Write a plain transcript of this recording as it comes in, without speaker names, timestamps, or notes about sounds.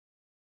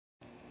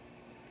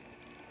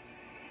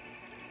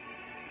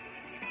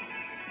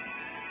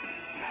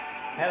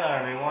Hello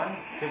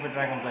everyone, Super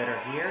Dragon Blader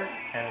here,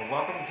 and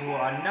welcome to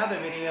another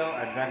video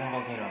of Dragon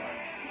Ball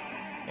Xenoverse.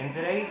 In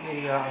today's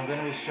video, I'm going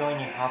to be showing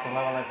you how to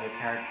level up your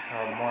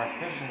character more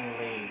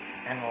efficiently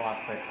and a lot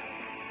quicker.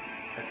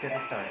 Let's get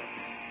this started.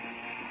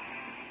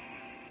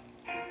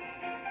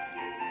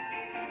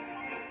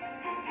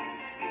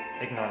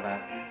 Ignore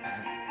that.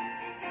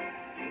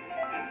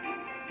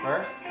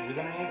 First, you're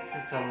going to need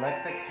to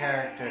select the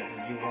character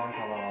that you want to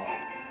level up.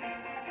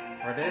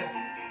 For this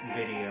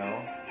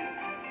video,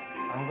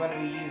 I'm going to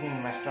be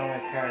using my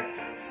strongest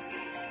character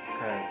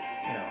because,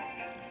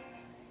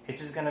 it's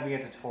just going to be a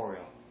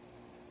tutorial.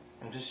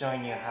 I'm just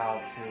showing you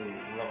how to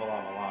level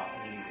up a lot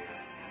easier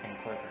and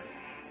quicker.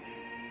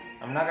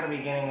 I'm not going to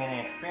be getting any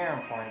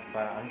experience points,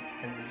 but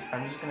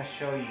I'm just going to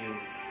show you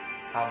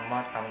how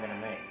much I'm going to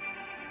make.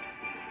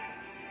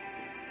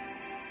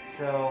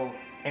 So,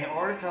 in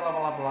order to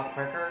level up a lot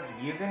quicker,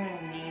 you're going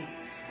to need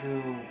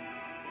to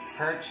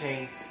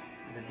purchase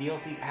the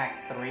DLC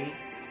Pack 3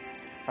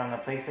 from the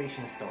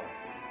PlayStation Store.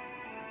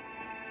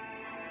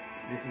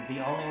 This is the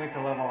only way to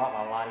level up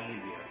a lot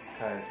easier,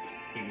 because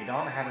if you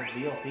don't have the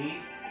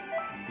DLCs,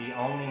 the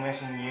only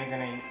mission you're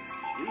going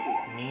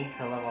to need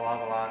to level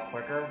up a lot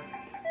quicker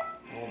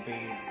will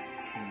be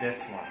this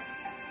one.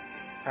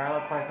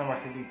 Parallel Quest number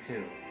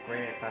 52,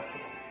 Great Ape Festival.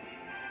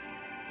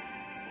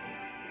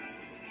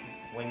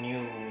 When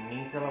you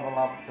need to level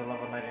up to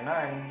level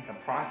 99, the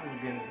process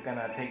is going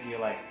to take you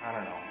like, I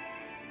don't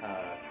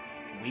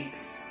know,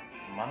 weeks,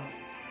 months,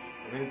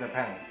 it really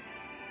depends.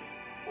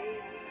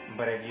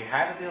 But if you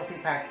have the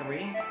DLC Pack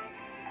 3,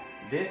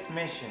 this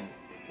mission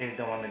is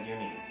the one that you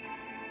need.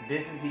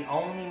 This is the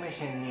only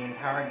mission in the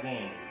entire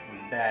game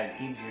that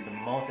gives you the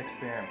most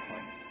experience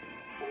points.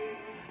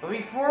 But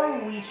before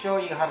we show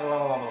you how to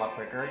level up a lot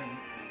quicker,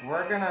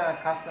 we're gonna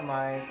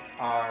customize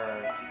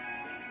our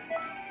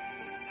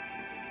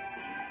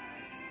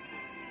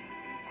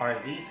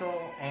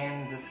Zisel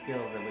and the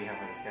skills that we have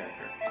for this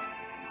character.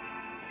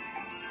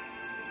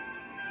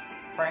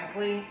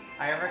 Frankly,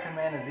 I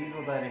recommend a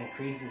Zisel that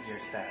increases your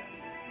stats.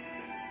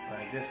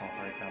 Like this one,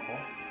 for example.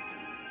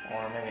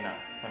 Or maybe not.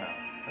 Who knows?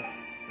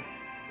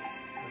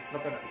 Let's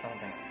look at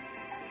something else.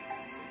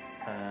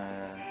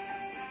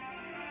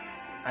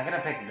 I'm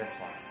gonna pick this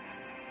one.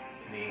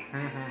 The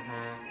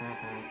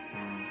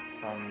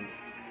from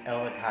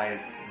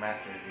Elvikai's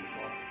Master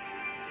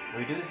Zisel.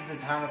 Reduces the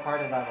time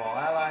required to battle all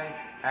allies.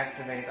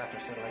 Activates after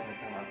selecting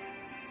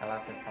the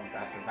elective from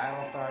after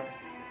battle start.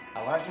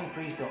 A large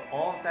increase to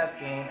all stats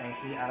gained and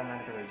key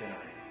automatically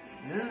regenerates.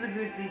 This is a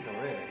good Zisel,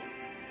 really.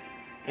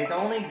 It's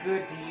only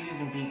good to use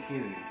in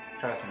PQs,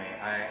 trust me.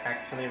 I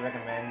actually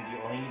recommend you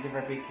only use it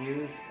for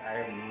PQs.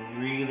 I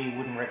really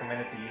wouldn't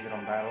recommend it to use it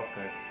on battles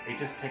because it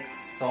just takes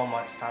so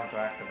much time to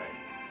activate.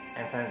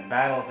 And since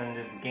battles in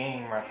this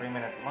game are 3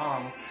 minutes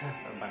long,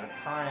 by the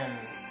time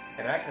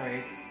it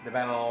activates, the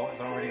battle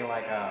is already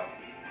like I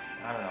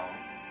don't know,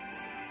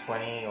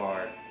 20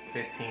 or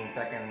 15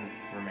 seconds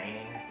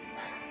remaining.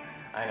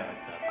 I know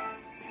it sucks.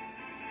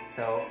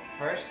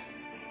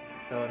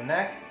 So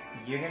next,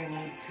 you're gonna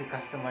need to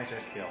customize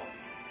your skills.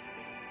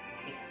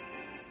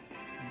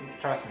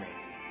 Trust me,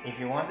 if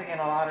you want to get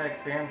a lot of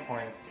experience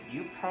points,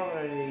 you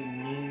probably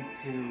need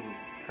to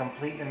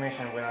complete the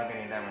mission without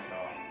getting damaged at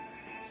all.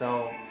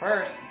 So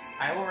first,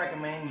 I will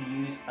recommend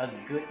you use a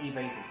good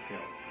evasive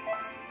skill.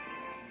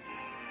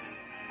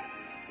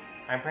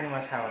 I pretty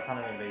much have a ton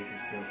of evasive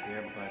skills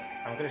here, but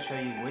I'm gonna show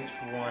you which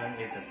one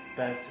is the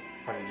best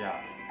for the job.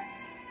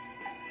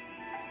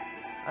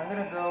 I'm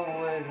gonna go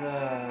with,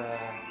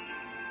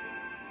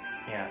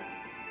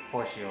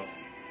 Force Shield.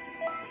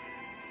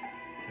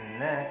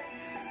 Next,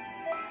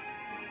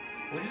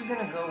 we're just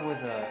gonna go with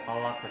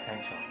Unlock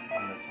Potential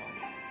on this one.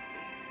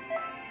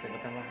 So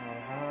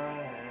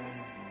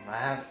I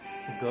have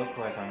Goku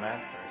as my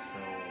master, so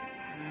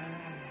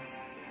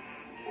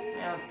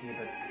yeah, let's keep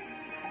it.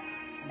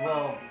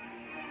 Well,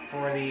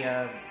 for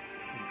the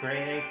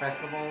Great Ape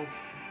festivals,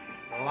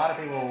 a lot of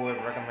people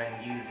would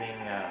recommend using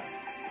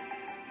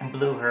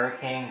Blue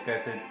Hurricane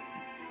because it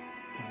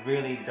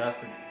really does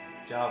the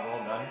job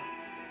well done.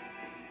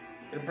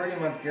 It pretty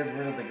much gets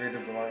rid of the Great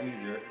Apes a lot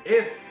easier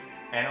if,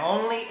 and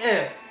only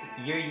if,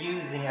 you're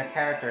using a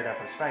character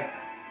that's a striker.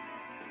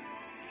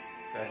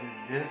 Because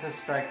this is a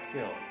strike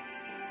skill.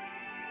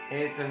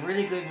 It's a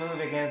really good move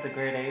against the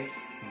Great Apes,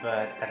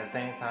 but at the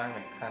same time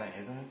it kinda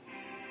isn't.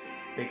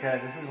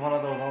 Because this is one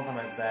of those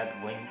ultimates that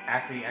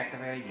after you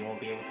activate it, you won't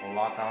be able to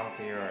lock on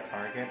to your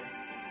target.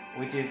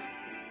 Which is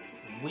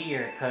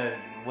weird, because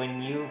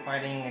when you're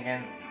fighting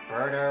against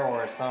Birder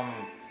or some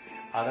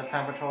other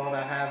time patrol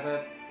that has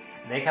it,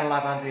 they can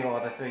lock onto you while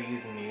they're still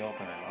using the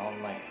ultimate.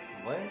 I'm like,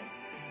 what?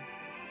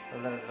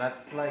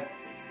 That's like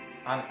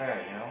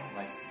unfair, you know?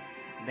 Like,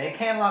 they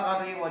can lock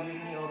onto you while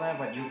using the ultimate,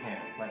 but you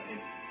can't. Like,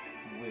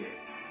 it's weird.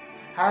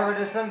 However,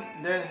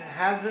 there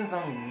has been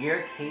some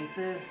weird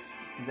cases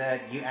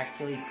that you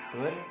actually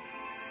could.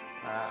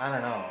 I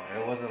don't know.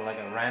 It was like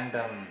a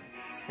random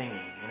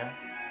thingy, you know?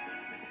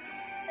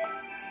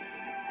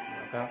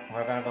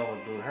 We're gonna go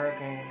with Blue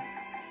Hurricane.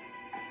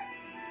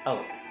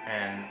 Oh,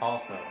 and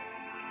also,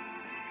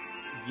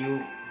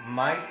 you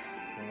might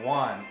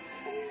want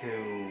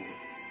to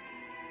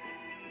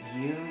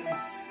use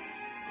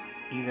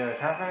either a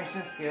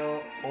transformation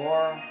skill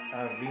or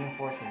a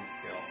reinforcement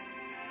skill.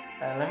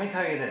 Let me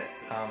tell you this.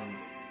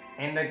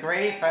 In the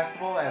Grade 8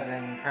 Festival, as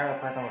in Parallel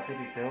Quest number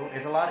 52,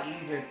 it's a lot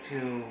easier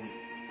to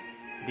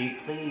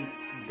deplete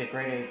the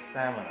Grade 8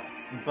 stamina.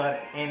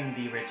 But in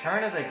the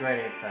Return of the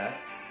Grade 8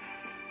 Fest,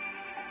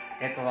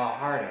 it's a lot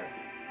harder.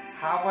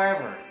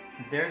 However,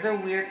 there's a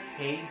weird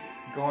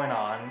case going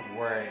on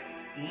where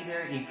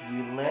either if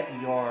you let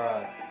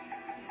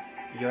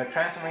your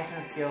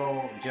transformation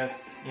skill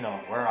just,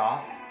 wear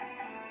off,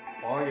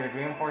 or your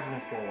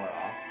reinforcement skill wear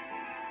off,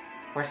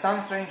 for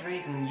some strange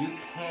reason you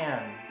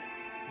can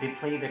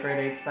deplete the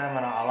Grade 8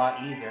 stamina a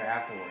lot easier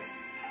afterwards.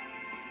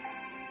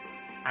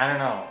 I don't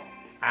know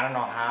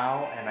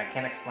how, and I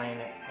can't explain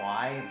it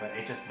why, but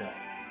it just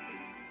does.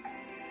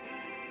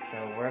 So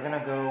we're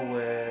gonna go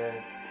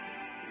with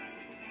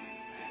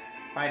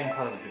Fighting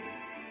Pose B.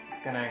 It's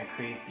gonna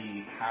increase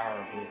the power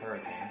of Blue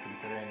Hurricane,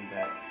 considering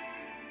that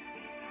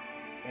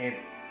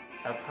it's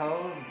a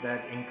pose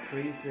that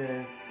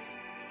increases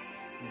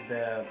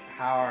the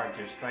power of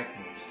your strike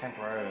moves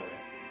temporarily.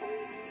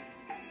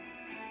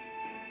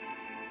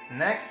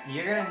 Next,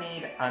 you're gonna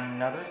need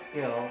another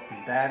skill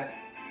that,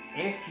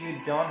 if you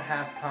don't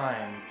have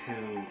time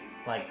to,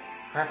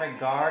 perfect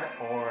guard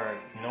or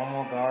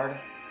normal guard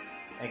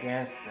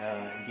against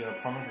your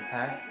opponent's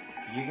attacks,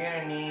 you're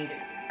gonna need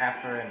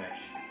After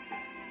Image.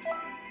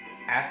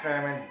 After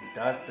Image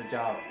does the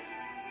job.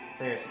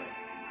 Seriously,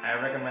 I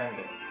recommend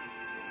it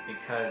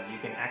because you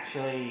can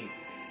actually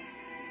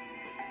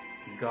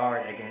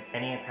guard against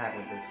any attack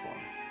with this one.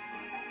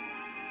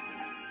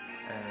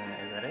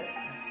 Is that it?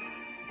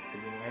 Do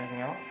we need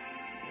anything else?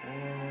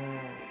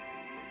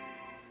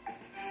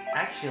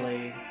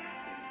 Actually,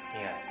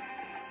 yeah.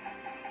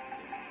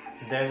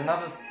 There's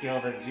another skill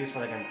that's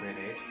useful against Grade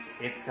 8s.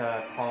 It's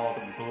called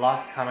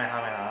Bluff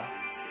Kamehameha.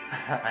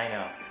 I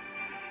know.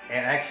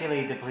 It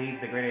actually depletes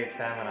the Grade 8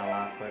 stamina a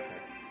lot quicker.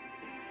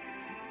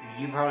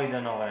 You probably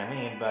don't know what I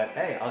mean, but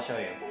hey, I'll show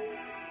you.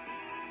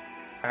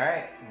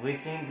 Alright, we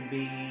seem to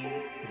be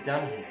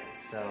done here,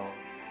 so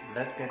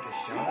let's get the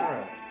show on the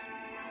road.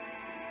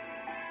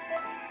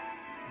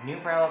 New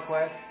Parallel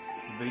Quest,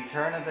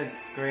 Return of the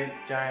Great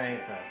Giant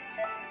 8 Fest.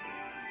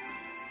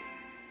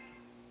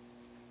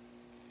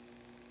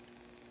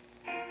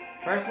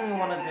 First thing you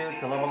want to do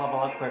to level up a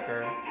lot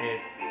quicker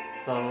is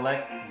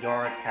select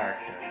your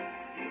character.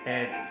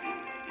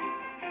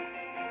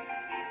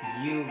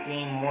 You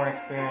gain more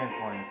experience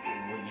points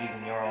with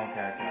using your own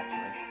character,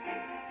 actually.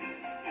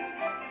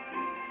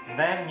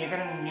 Then you're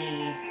gonna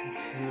need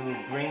to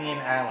bring in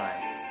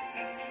allies.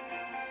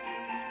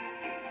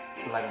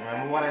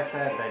 Remember what I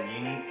said that you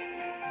need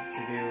to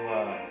do,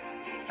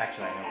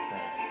 actually I never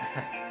said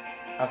it.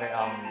 Okay,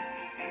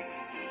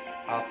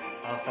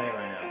 I'll say it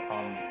right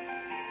now.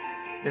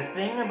 The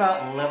thing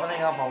about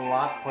leveling up a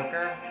lot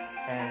quicker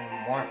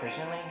and more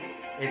efficiently,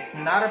 it's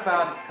not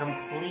about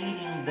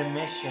completing the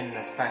mission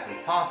as fast as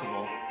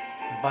possible,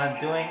 but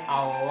doing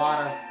a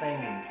lot of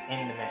things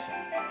in the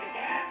mission.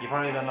 You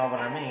probably don't know what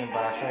I mean,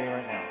 but I'll show you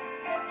right now.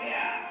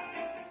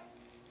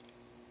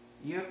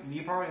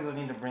 You probably don't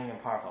need to bring in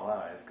powerful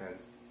allies,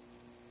 because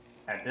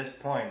at this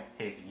point,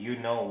 if you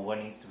know what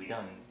needs to be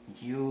done,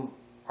 you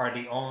are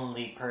the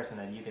only person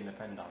that you can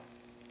depend on.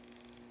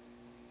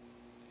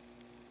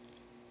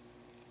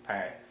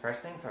 Alright,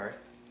 first thing first,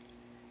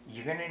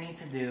 you're gonna need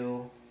to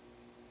do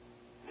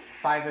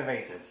 5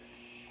 evasives.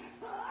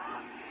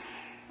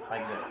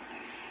 Like this.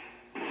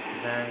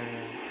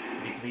 Then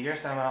deplete your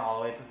stamina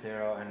all the way to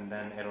 0, and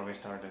then it'll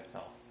restart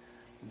itself.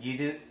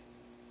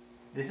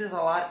 This is a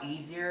lot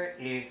easier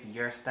if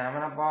your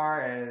stamina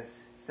bar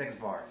is 6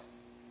 bars,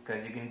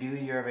 because you can do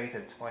your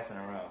evasive twice in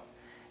a row.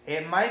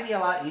 It might be a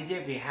lot easier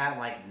if you had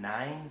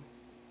 9,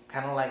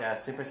 kind of like a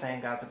Super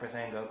Saiyan God, Super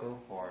Saiyan Goku,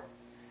 or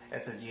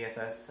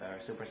SSGSS, or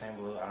Super Saiyan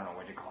Blue, I don't know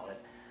what you call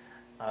it.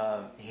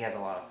 He has a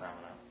lot of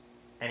stamina.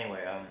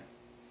 Anyway,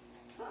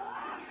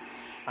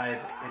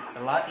 it's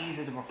a lot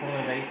easier to perform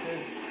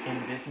evasives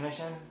in this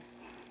mission.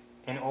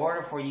 In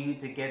order for you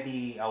to get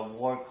the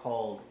award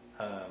called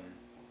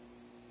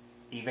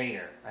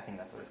Evader, I think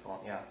that's what it's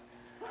called, yeah.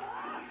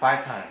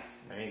 5 times,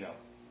 there you go.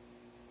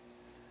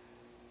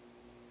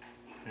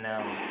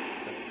 Now,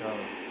 let's go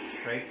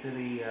straight to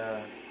the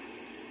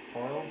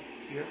portal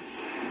here.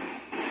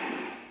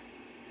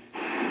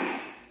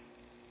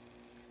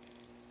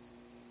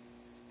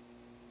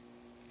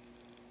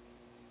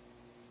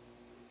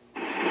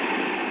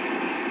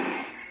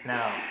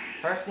 Now,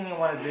 first thing you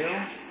want to do,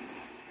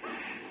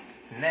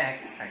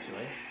 next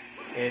actually,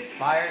 is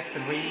fire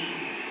 3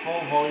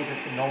 full volleys of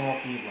normal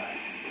Ki Blast.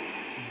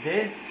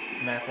 This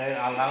method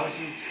allows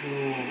you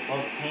to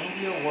obtain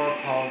the award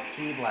called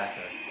Ki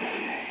Blaster.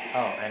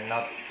 Oh, and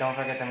don't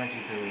forget to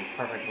mention to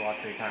perfect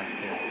block 3 times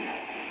too.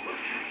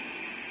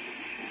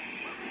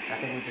 I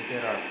think we just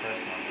did our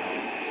first one.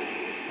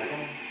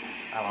 Second?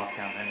 I lost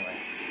count anyway.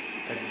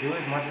 But do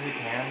as much as you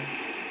can.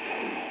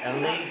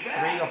 At least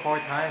 3 or 4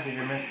 times if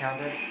you're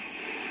miscounted.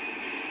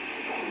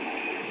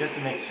 Just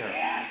to make sure.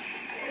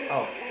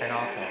 Oh, and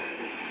also,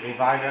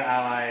 revive your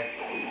allies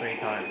 3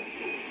 times.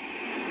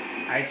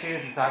 I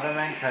choose the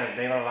Cybermen because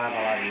they revive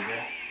a lot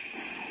easier.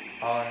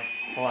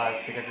 Plus,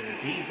 because of the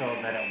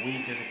Zizel that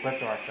we just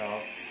equipped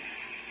ourselves,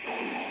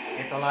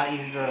 it's a lot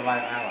easier to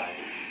revive allies.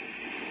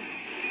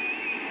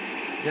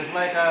 Just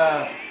like,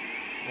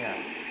 yeah.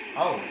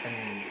 Oh,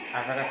 and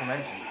I forgot to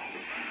mention,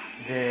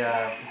 the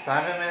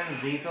Cyberman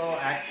Zizel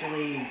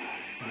actually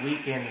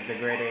weakens the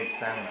Great Ape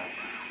stamina,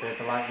 so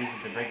it's a lot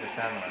easier to break their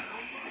stamina.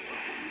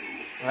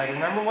 Like,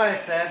 remember what I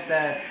said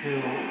that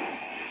to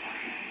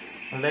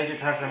let your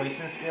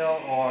transformation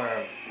skill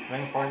or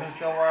reinforcement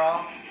skill wear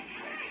off?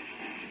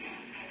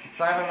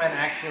 Cyberman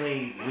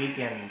actually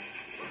weakens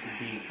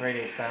the Great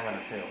Ape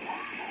stamina too.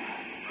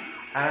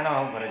 I don't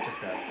know, but it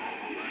just does.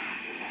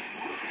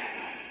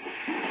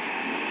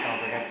 Don't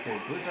forget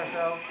to boost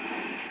ourselves.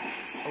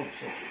 Oh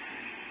shit.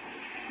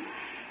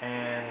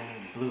 And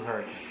Blue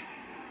Hurricane.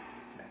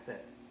 That's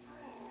it.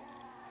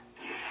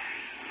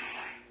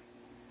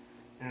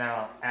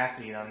 Now,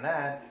 after you've done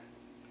that,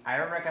 I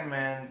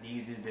recommend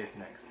you do this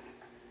next.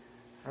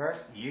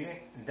 First, you're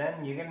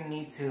gonna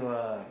need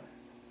to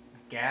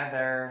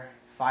gather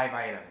 5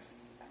 items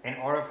in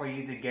order for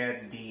you to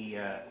get the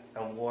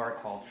award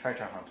called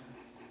Treasure Hunter.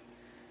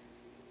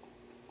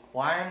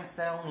 Why I'm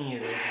telling you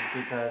this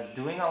is because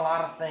doing a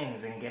lot of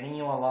things and getting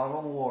you a lot of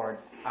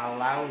awards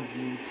allows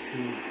you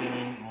to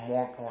gain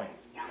more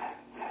points.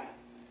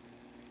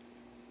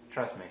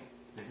 Trust me,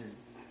 this is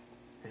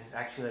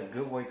actually a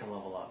good way to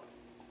level up.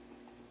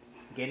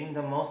 Getting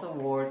the most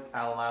awards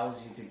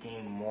allows you to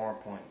gain more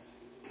points.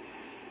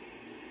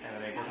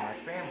 And that equals more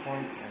experience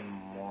points and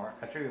more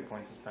attribute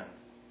points to spend.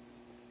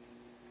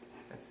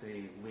 Let's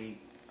see, we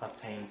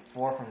obtained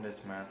 4 from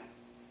this map.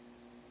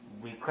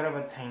 We could have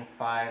obtained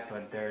 5,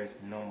 but there's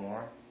no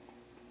more.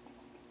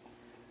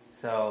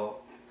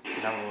 So,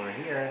 now that we're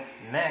here,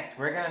 next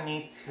we're going to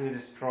need to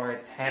destroy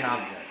 10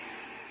 objects.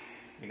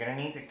 You're going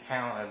to need to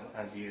count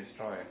as you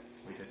destroy it.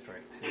 So we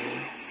destroyed 2,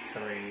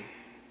 3,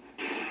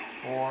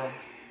 4.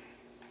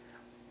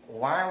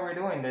 Why we're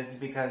doing this is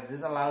because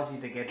this allows you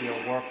to get the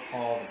award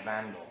called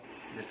Vandal,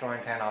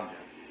 destroying 10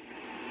 objects.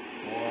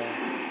 Or,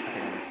 I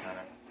think it's kind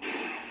of...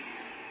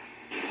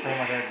 Pretty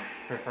much I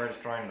prefer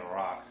destroying the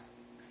rocks.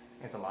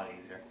 It's a lot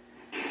easier.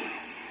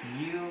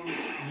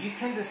 You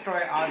can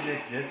destroy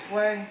objects this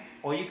way,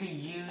 or you could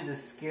use a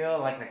skill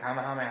like the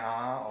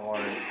Kamehameha or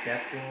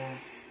Death Beam.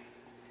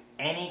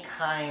 Any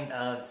kind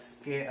of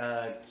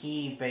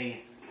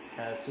key-based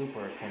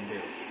super can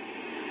do.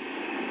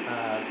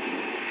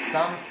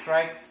 Some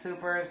strike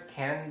supers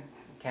can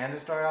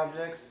destroy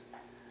objects,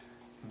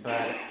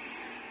 but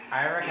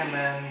I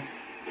recommend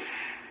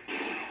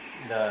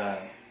the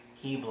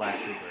key black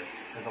supers.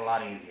 It's a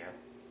lot easier.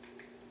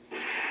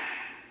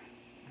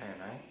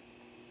 Right?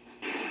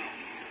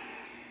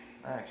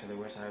 I actually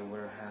wish I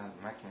would have had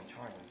maximum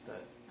charge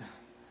instead.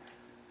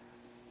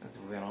 That's a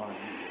bit honest.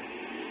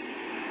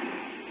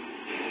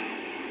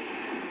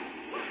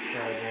 So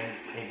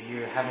if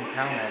you haven't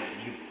counted,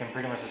 you can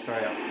pretty much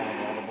destroy almost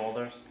all the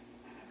boulders.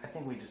 I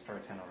think we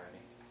destroyed 10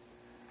 already.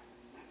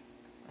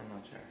 I'm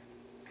not sure.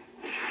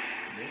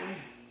 Did we?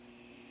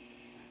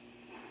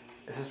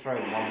 Let's destroy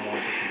one more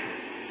just in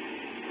case.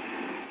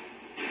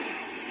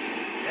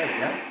 There we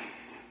go.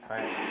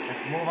 Alright,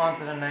 let's move on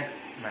to the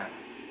next map.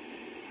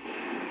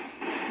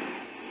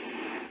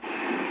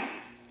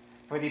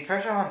 For the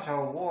Treasure Hunter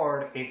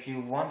award, if you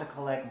want to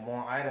collect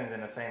more items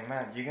in the same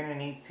map, you're going to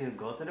need to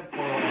go to the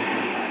portal and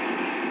come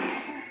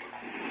back.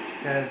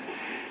 Because,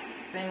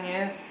 thing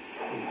is,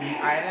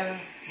 the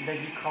items that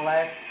you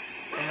collect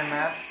in the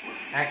maps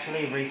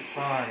actually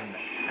respawn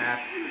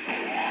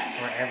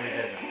for every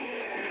visit.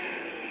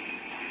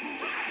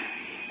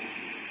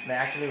 They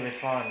actually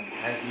respawn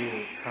as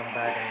you come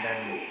back and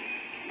then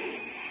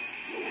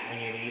when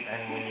you leave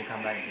and when you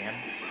come back again.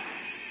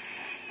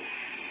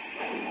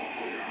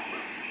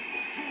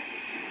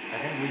 I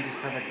think we just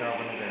perfected our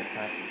one of the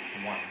attacks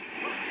once.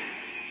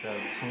 So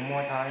 2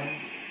 more times,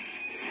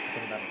 I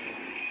think that'll do.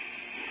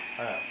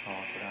 Oh,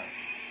 almost forgot.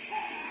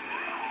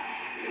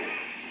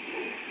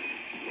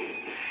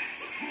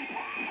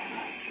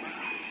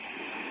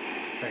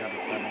 Let's pick up the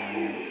 7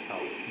 on you.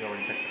 Oh, you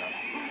already picked it up.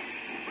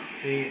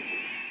 See,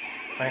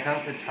 when it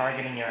comes to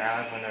targeting your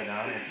allies when they're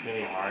down, it's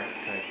really hard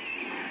because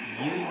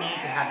you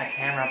need to have the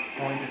camera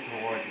pointed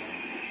towards them,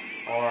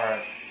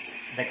 or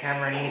the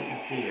camera needs to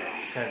see it,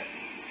 because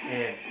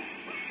if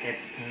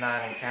it's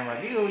not in camera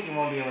view, you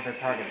won't be able to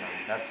target them.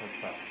 That's what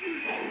sucks.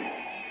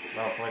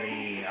 But for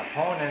the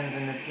opponents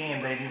in this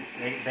game,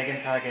 they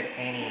can target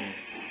any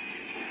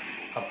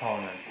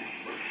opponent.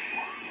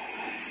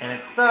 And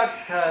it sucks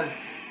because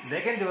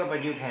they can do it,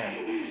 but you can't.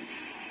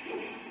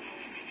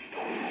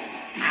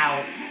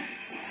 Ow!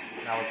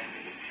 That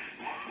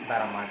was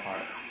bad on my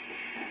part.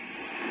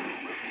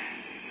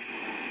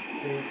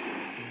 See,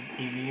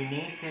 if you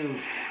need to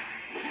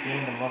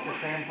gain the most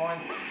experience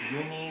points,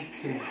 you need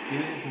to do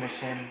this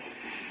mission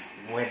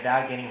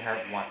without getting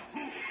hurt once.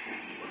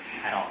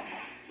 At all.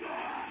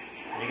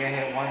 If you get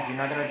hit once, you're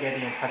not going to get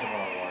the Untouchable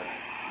award.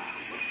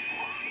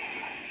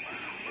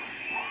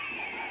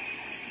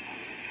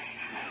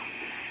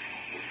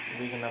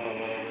 weaken up a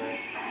little bit.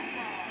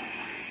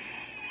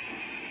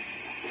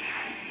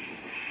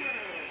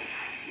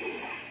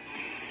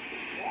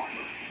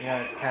 You know,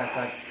 it kind of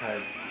sucks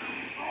because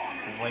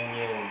when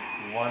you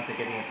want to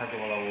get the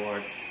Untouchable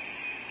award,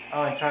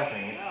 oh, and trust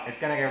me, it's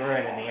gonna get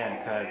ruined in the end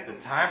because the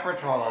time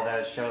patroller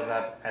that shows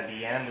up at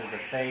the end of the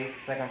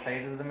second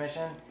phase of the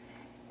mission,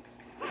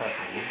 trust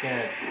me, he's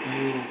gonna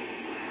do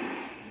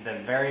the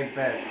very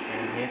best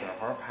in his or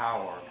her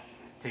power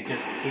to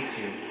just hit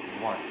you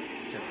once,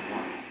 just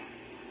once.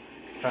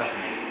 Trust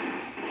me,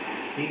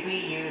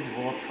 CPUs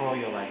will troll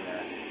you like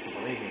that.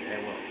 Believe me, they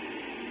will.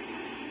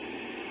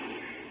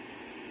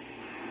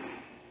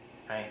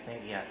 I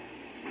think, yeah,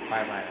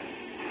 5 items.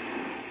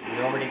 We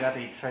already got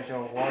the treasure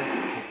award,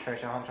 the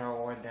treasure hunter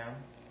award down.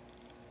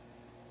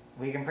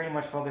 We can pretty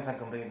much focus on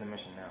completing the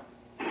mission now.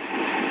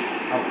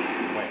 Oh,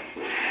 wait.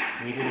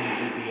 We didn't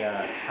do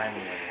the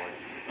timely award.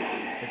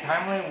 The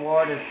timely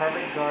award is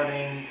perfect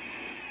guarding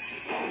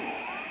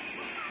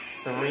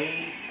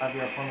 3 of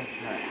your opponent's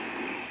attacks.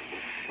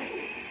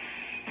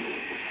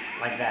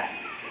 Like that.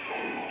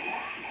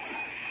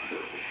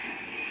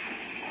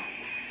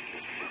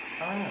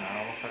 Oh yeah, I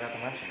almost forgot to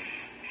mention.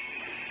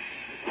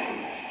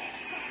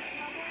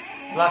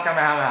 Block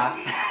Kamehameha.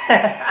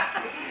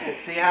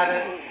 see how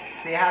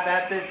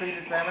that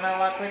depleted stamina a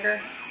lot quicker?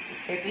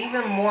 It's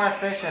even more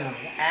efficient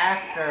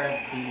after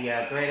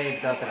the Great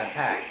Ape does an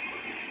attack.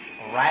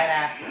 Right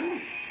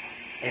after.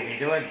 If you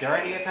do it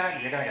during the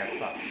attack, you're gonna get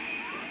fucked.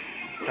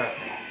 Trust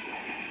me.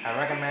 I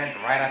recommend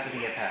right after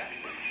the attack.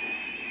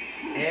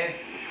 If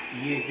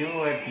you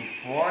do it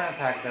before an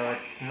attack though,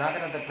 it's not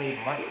gonna deplete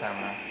much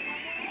stamina.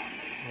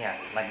 Yeah,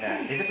 like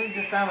that. It depletes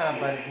your stamina,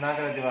 but it's not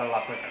gonna do it a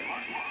lot quicker.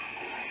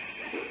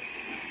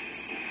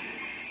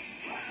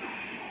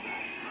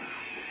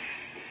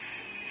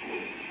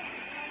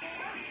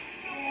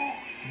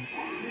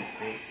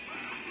 See?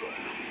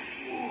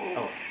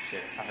 Oh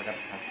shit, I forgot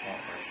to transform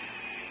first.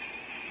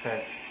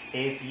 Because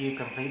if you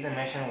complete the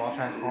mission while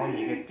transformed,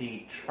 you get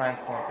the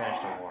transform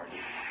finished award.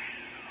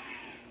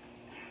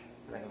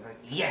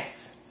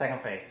 Yes!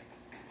 Second phase.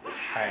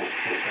 Alright,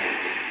 let's go.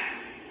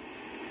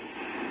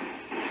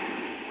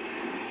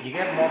 You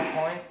get more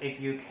points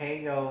if you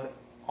KO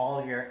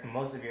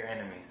most of your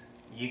enemies.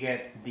 You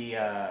get the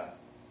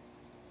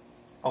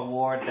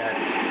award that's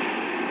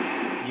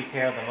you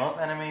KO the most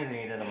enemies and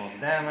you do the most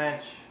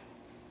damage.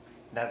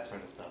 That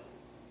sort of stuff.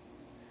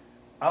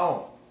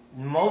 Oh,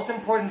 most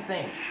important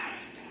thing.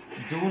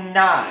 Do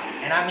not,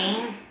 and I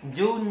mean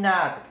do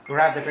not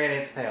grab the Great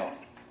Ape's tail.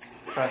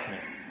 Trust me.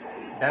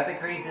 That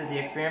decreases the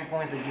experience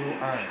points that you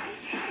earn.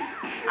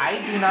 I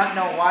do not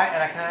know why,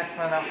 and I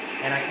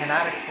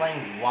cannot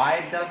explain why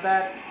it does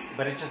that,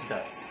 but it just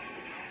does.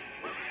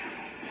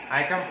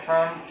 I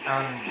confirmed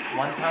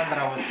one time that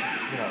I was,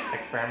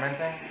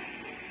 experimenting,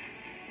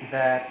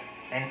 that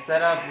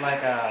instead of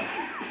like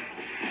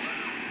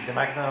the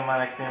maximum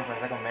amount of experience per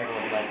second make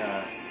was like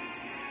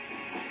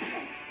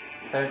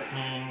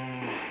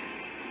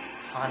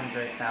 13,000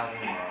 or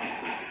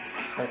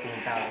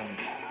 13,000.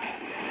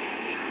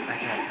 I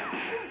can't tell.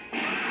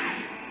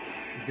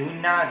 Do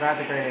not grab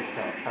the Great Ape's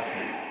tail, trust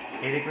me.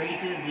 It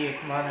decreases the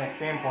amount of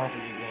experience points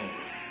that you gain.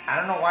 I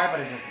don't know why, but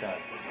it just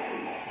does.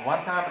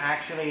 One time I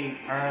actually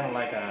earned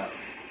like a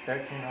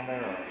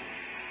 1,300 or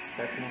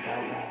 13,000. I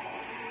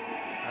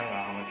don't know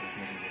how much this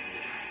mission did.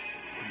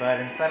 But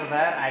instead of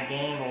that, I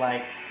gained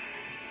like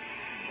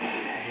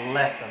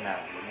less than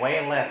that.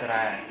 Way less than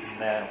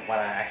what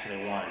I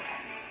actually wanted.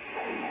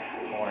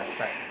 Or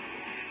expected.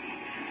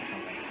 Or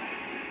something.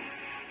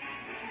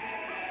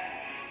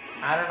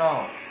 I don't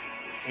know.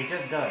 It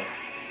just does.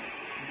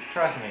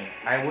 Trust me,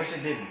 I wish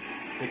it didn't.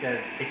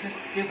 Because it's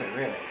just stupid,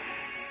 really.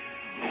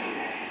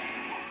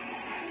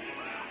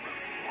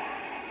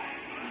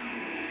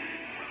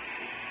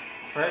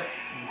 First,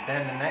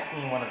 then the next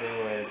thing you want to do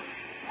is...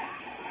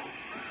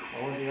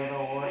 What was the other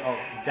award? Oh,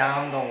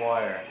 Down the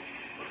Water.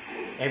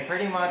 It's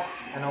pretty much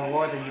an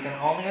award that you can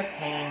only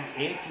obtain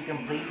if you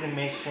complete the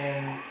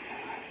mission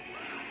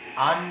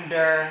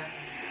under...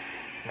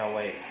 No,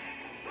 wait.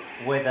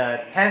 With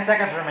 10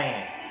 seconds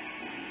remaining.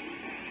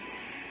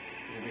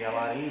 This would be a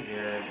lot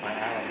easier if my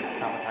ally would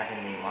stop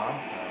attacking the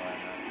monster right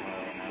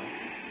now.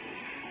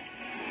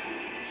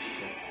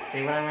 Shit.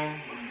 See what I mean?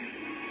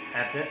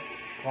 At this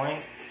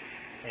point,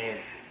 if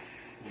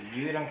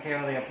you don't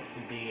kill the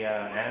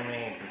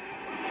enemy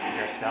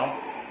yourself,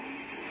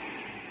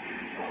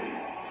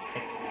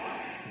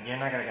 you're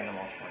not gonna get the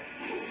most points.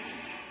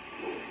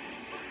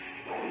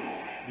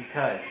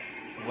 Because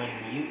when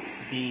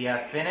the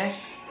finish,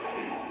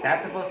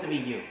 that's supposed to be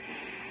you.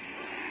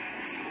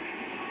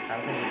 I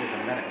don't think we did the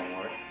medical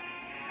award.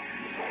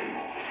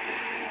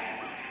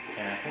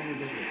 And I think we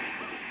just did.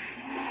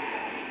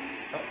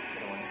 Oh,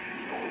 get away.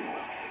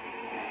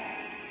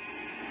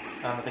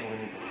 I don't think we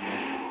need to do that.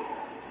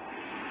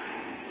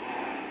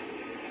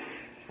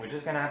 We're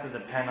just gonna have to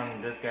depend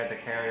on this guy to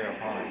carry our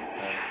opponents,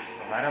 because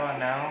right about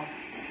now,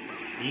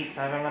 these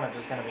Cybermen are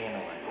just gonna be in the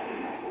way.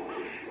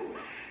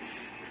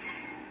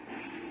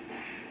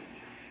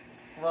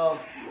 Well,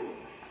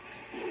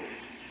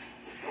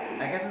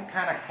 I guess it's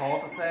kind of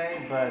cold to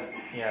say, but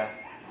yeah.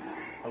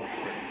 Oh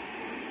shit.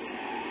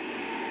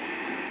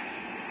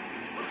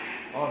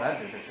 Oh,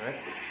 that did the trick.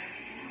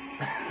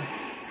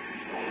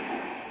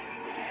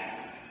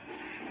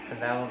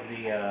 And that was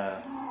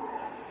the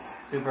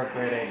Super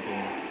Grade 8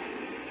 beam.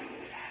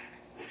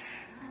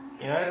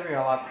 You know, it'd be a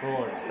lot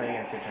cooler if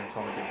Saiyans could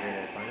transform into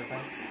Grade 8, don't you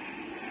think?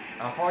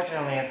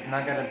 Unfortunately, it's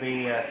not gonna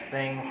be a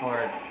thing for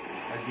a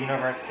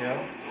Xenoverse 2.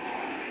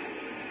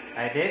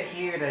 I did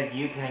hear that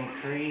you can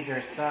increase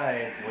your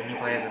size when you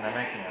play as an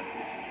Namekian.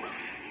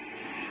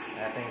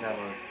 I think that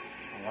was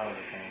one of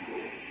the things.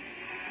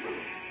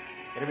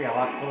 It'd be a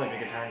lot cooler if you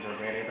could turn into a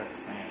Grade 8 as a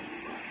Saiyan.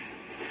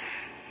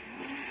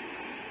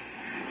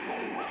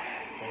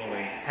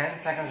 Anyway, 10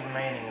 seconds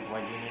remaining is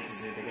what you need to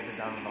do to get it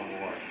down to the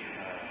ward.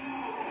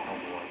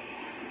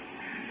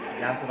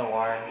 Down to the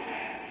wire.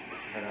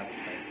 For God's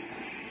sake.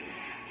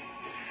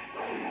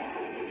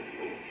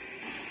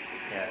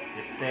 Yeah,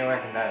 just stay away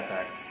from that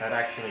attack. That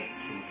actually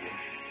kills you.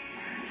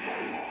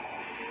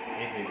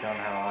 If you don't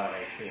have a lot of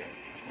HP, of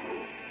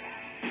course.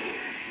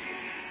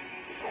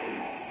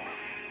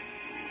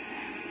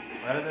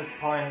 But at this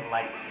point,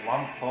 like,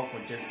 one poke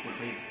would just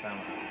deplete the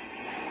stamina.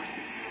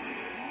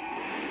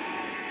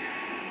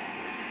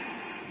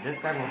 This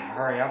guy would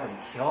hurry up and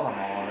kill them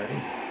all already.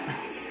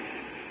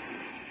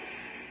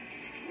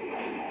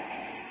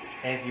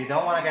 If you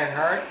don't want to get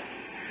hurt,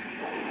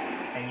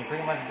 and you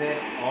pretty much did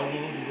all you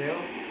need to do,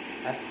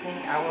 I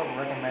think I would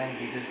recommend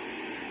you just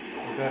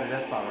go to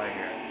this spot right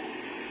here.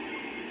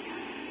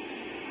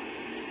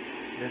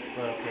 This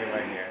little cave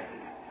right here.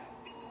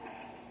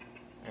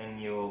 And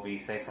you will be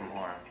safe from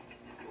harm.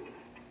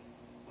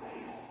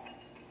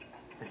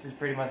 This is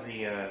pretty much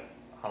the a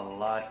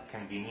lot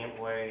convenient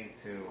way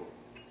to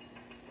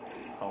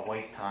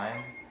waste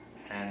time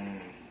and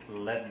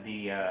let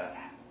the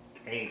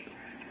ape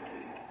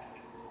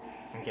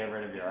get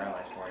rid of your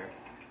allies for you.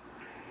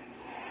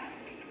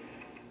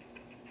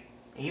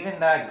 Even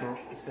that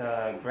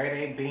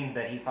Grade 8 beam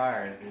that he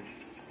fires,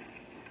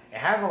 it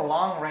has a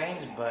long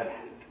range, but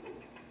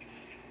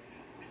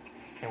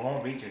it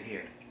won't reach you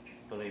here,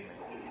 believe me.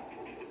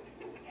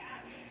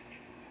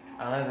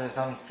 Unless there's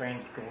some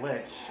strange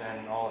glitch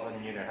and all of a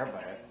sudden you get hurt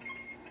by it.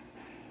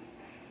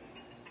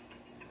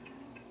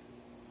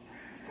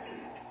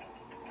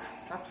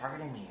 Stop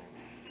targeting me.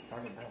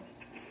 Target them.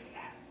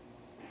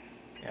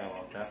 Yeah,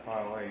 well, that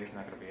far away, he's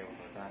not going to be able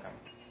to attack him.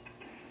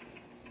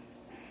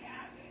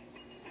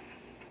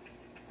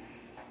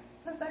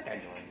 What's that guy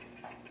doing?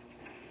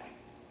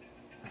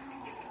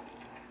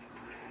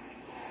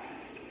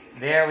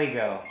 There we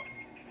go.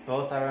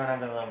 Both Iron have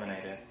been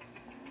eliminated.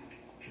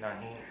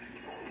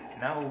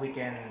 Now we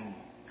can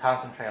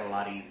concentrate a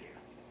lot easier.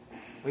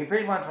 We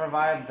pretty much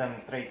revived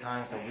them 3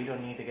 times, so we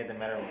don't need to get the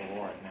Medal of the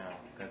Lord now,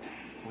 because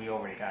we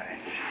already got it.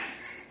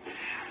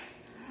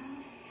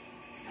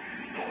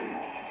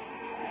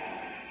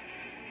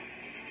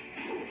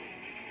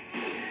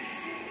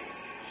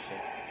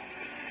 Shit.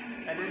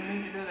 I didn't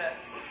mean to do that.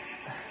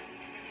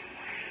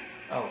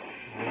 Oh,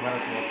 we might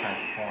as well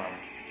transform.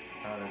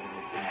 Oh, that's a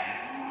good time.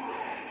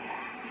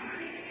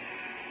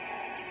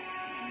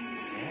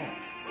 Yeah.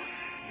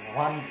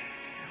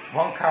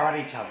 One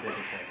karate chop did the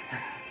trick.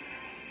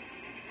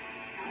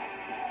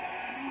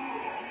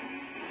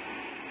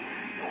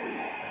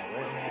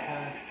 Where's my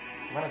attack?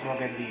 Might as well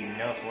get the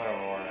no sweater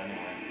roar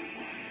anyway.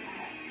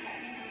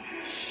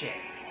 Shit.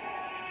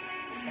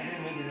 I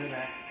didn't mean to do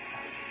that.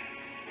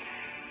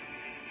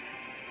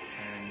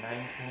 And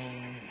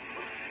 19.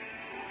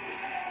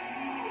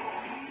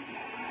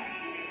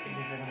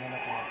 50 seconds on the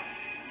clock.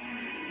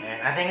 And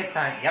I think it's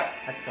time. Yep,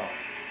 let's go.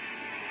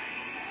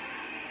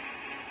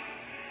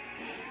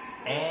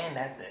 And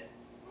that's it.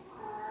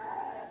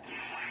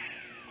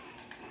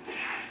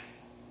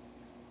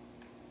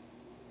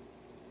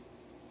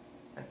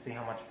 Let's see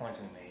how much points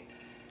we made.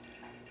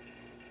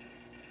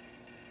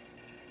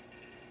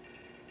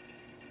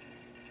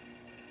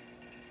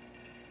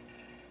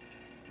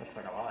 Looks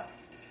like a lot.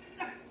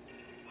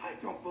 I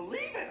don't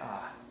believe it!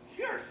 Ah.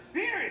 You're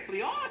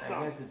seriously awesome!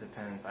 I guess it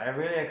depends. I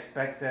really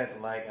expected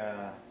like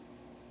yeah,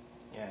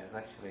 it's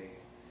actually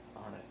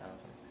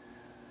 100,000.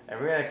 I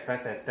really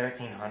expected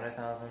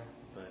 1,300,000,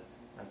 but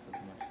that's not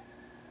too much.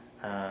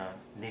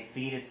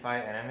 Defeated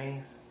 5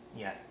 enemies.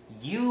 Yeah,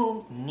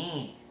 you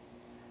need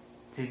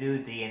to do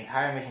the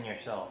entire mission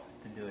yourself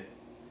to do it,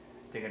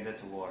 to get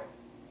this award.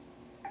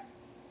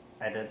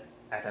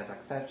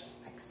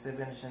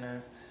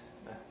 Exhibitionist.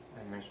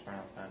 I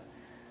mispronounced that.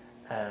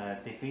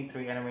 Defeat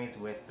 3 enemies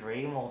with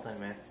 3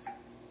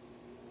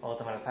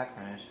 ultimate attack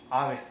finish.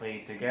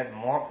 Obviously, to get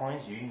more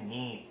points, you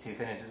need to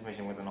finish this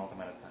mission with an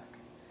ultimate attack.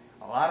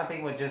 A lot of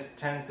people just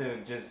tend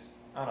to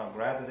I don't know,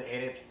 grab the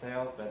 8-inch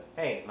tail, but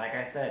hey, like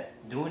I said,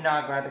 do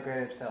not grab the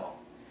Great Ape's tail.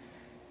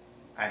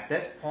 At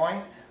this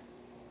point,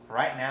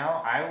 right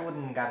now, I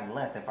wouldn't have gotten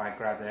less if I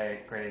grabbed the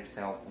Great Ape's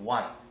tail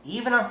once,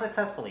 even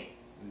unsuccessfully.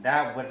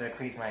 That would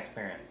decrease my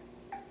experience.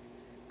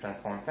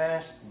 Transform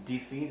finish,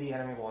 defeat the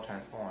enemy while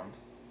transformed.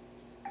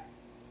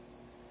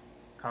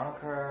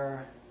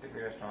 Conquer,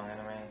 defeat a strong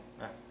enemy.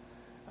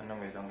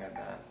 Enemies don't get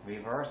that.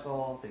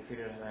 Reversal,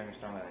 defeated an enemy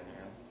stronger than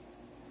you.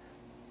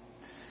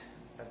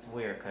 That's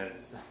weird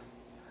because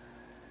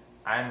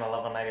I'm a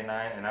level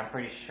 99 and I'm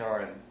pretty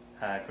sure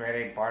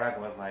grade 8 Bardock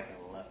was like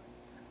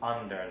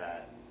under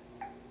that.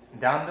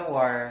 Down the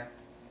wire,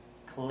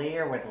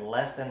 clear with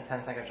less than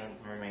 10 seconds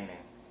remaining.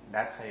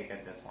 That's how you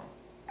get this one.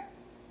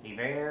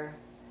 Evader,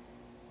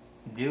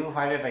 do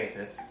 5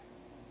 evasives,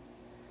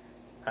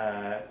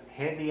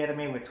 hit the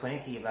enemy with 20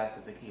 key blasts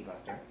as the key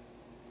buster,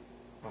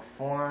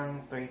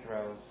 perform 3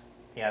 throws.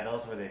 Yeah,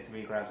 those were the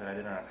 3 grabs that I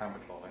did on a time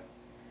controller.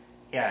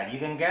 Yeah, you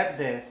can get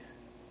this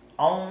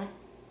on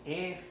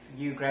if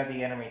you grab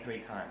the enemy 3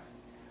 times.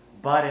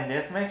 But in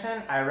this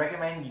mission, I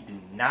recommend you do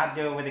not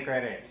do it with the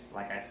grade 8s.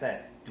 Like I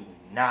said, do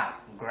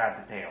not grab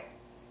the tail.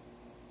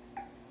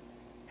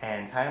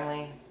 And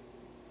timely,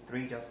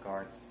 3 just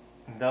guards.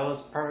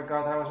 Those perfect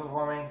guards I was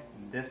performing,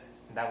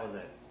 that was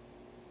it.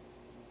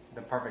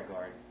 The perfect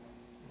guard.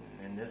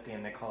 In this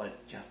game they call it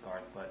just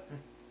guard, but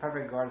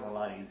perfect guard is a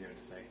lot easier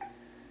to say.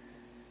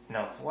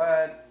 No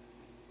sweat.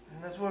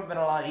 This would have been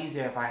a lot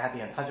easier if I had the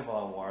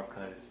Untouchable award,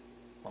 because,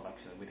 well,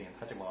 actually with the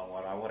Untouchable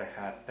award I would have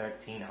had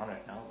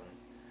 1,300,000.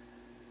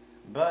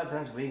 But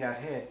since we got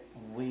hit,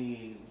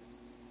 we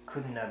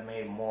couldn't have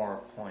made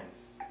more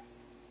points.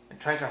 A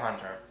Treasure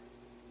Hunter.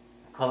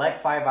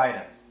 Collect 5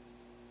 items.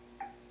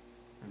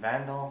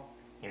 Vandal.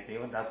 You see,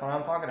 that's what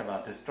I'm talking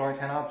about. Destroy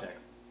 10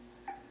 objects.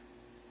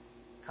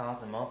 Cause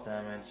the most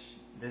damage.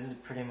 This is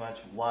pretty much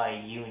why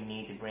you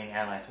need to bring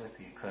allies with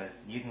you, because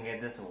you can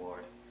get this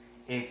award.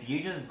 If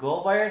you just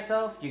go by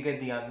yourself, you get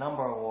the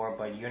Outnumber award,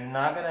 but you're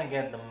not going to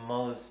get the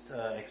most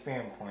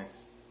experience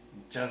points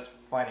just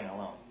fighting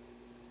alone.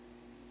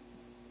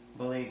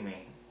 Believe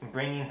me,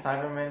 bringing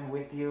Cybermen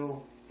with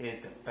you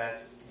is the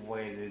best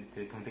way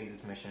to complete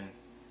this mission.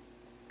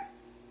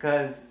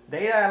 Because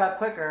they die a lot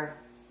quicker,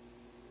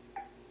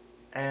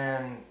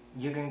 and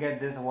you can get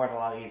this award a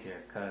lot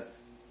easier, because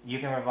you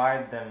can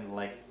revive them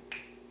like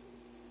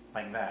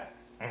that,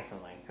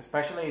 instantly.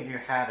 Especially if you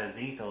had a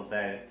Zisel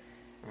that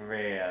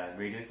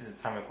reduces the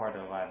time required to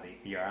revive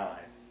your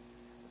allies.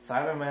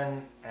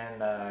 Cybermen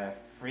and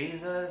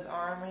Frieza's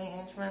army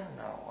henchmen?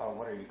 No,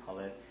 what do you call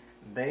it?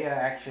 They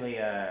actually,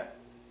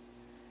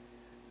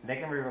 they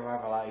can be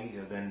revived a lot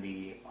easier than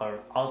the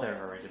other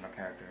original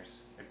characters.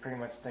 It pretty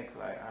much takes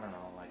like, I don't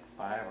know, like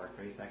 5 or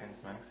 3 seconds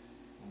max,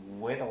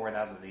 with or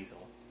without the Zisel.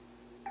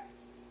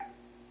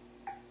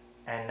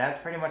 And that's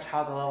pretty much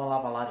how to level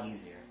up a lot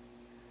easier.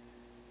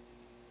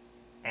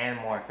 And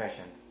more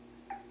efficient.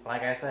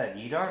 Like I said,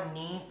 you don't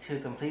need to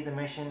complete the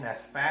mission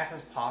as fast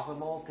as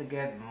possible to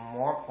get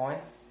more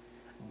points,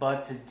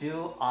 but to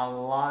do a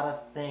lot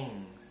of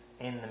things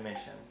in the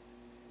mission.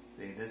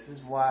 See, this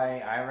is why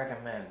I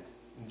recommend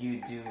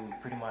you do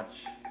pretty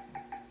much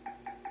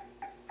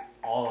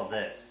all of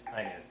this,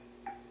 I guess.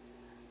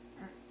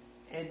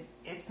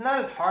 It's not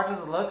as hard as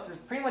it looks, it's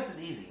pretty much as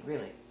easy,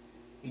 really.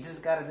 You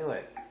just gotta do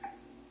it.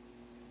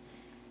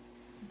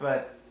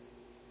 But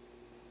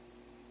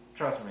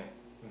trust me,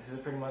 this is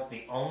pretty much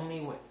the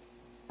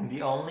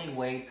only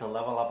way to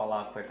level up a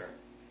lot quicker.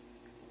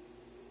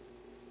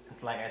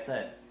 It's like I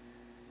said,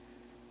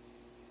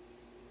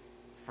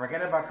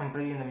 forget about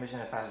completing the mission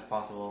as fast as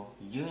possible.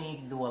 You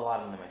need to do a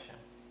lot in the mission.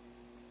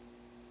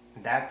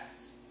 That's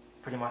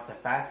pretty much the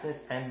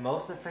fastest and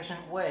most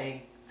efficient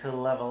way to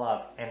level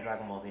up in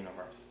Dragon Ball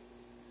Xenoverse.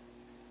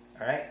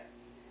 Alright?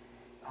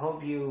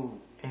 Hope you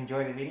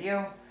enjoyed the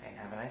video and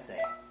have a nice day.